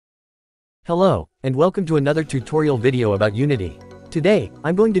Hello, and welcome to another tutorial video about Unity. Today,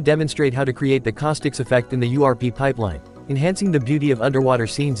 I'm going to demonstrate how to create the Caustics effect in the URP pipeline, enhancing the beauty of underwater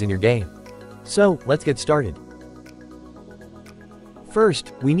scenes in your game. So, let's get started.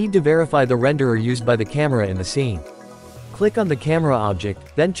 First, we need to verify the renderer used by the camera in the scene. Click on the camera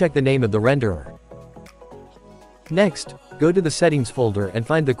object, then check the name of the renderer. Next, go to the Settings folder and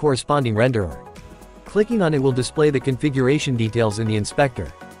find the corresponding renderer. Clicking on it will display the configuration details in the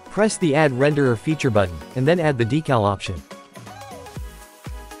inspector. Press the Add Renderer feature button, and then add the decal option.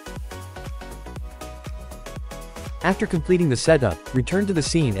 After completing the setup, return to the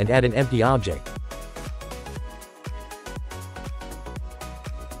scene and add an empty object.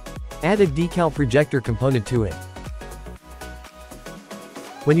 Add a Decal Projector component to it.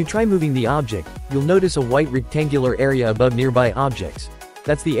 When you try moving the object, you'll notice a white rectangular area above nearby objects.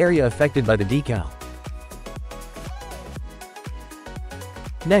 That's the area affected by the decal.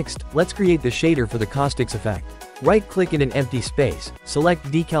 Next, let's create the shader for the Caustics effect. Right-click in an empty space, select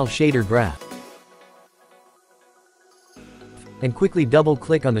Decal Shader Graph, and quickly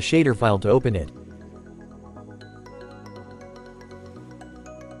double-click on the shader file to open it.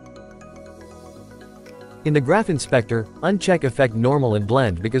 In the Graph Inspector, uncheck Effect Normal and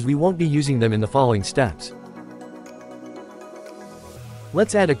Blend because we won't be using them in the following steps.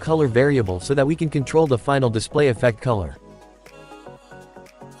 Let's add a color variable so that we can control the final display effect color.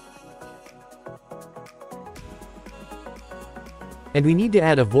 And we need to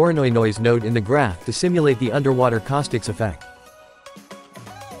add a Voronoi noise node in the graph to simulate the underwater Caustics effect.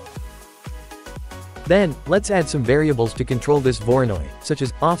 Then, let's add some variables to control this Voronoi, such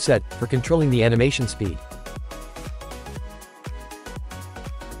as offset, for controlling the animation speed.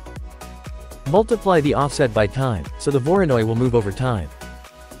 Multiply the offset by time, so the Voronoi will move over time.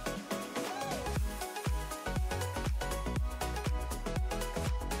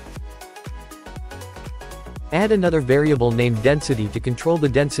 Add another variable named density to control the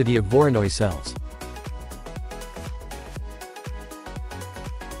density of Voronoi cells.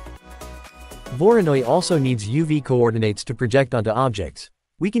 Voronoi also needs UV coordinates to project onto objects.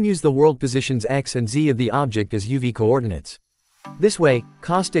 We can use the world positions X and Z of the object as UV coordinates. This way,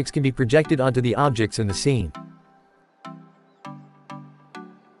 Caustics can be projected onto the objects in the scene.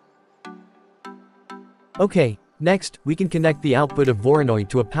 Okay, next, we can connect the output of Voronoi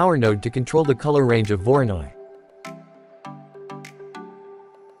to a power node to control the color range of Voronoi.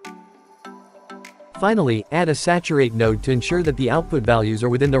 Finally, add a saturate node to ensure that the output values are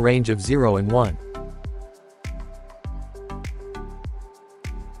within the range of 0 and 1.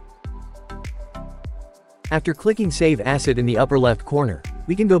 After clicking Save Asset in the upper left corner,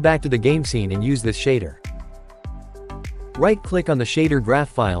 we can go back to the game scene and use this shader. Right-click on the shader graph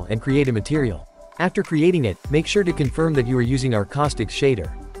file and create a material. After creating it, make sure to confirm that you are using our Caustics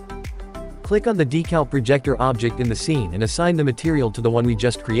shader. Click on the Decal Projector object in the scene and assign the material to the one we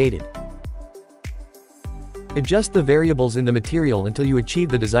just created. Adjust the variables in the material until you achieve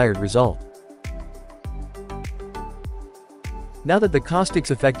the desired result. Now that the Caustics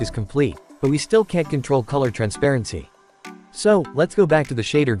effect is complete, but we still can't control color transparency. So, let's go back to the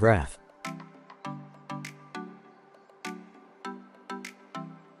shader graph.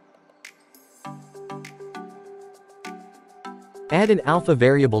 Add an alpha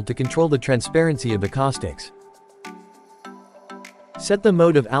variable to control the transparency of the Caustics. Set the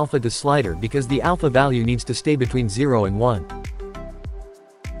mode of alpha to slider because the alpha value needs to stay between 0 and 1.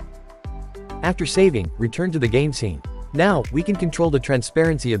 After saving, return to the game scene. Now, we can control the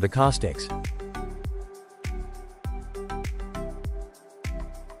transparency of the Caustics.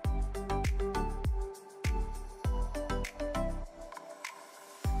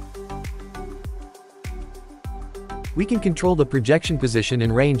 We can control the projection position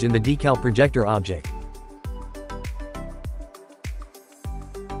and range in the Decal Projector object.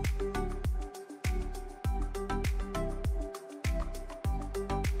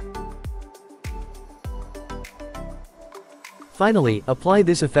 Finally, apply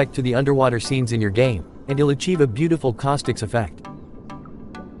this effect to the underwater scenes in your game, and you'll achieve a beautiful Caustics effect.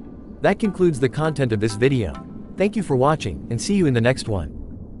 That concludes the content of this video. Thank you for watching, and see you in the next one.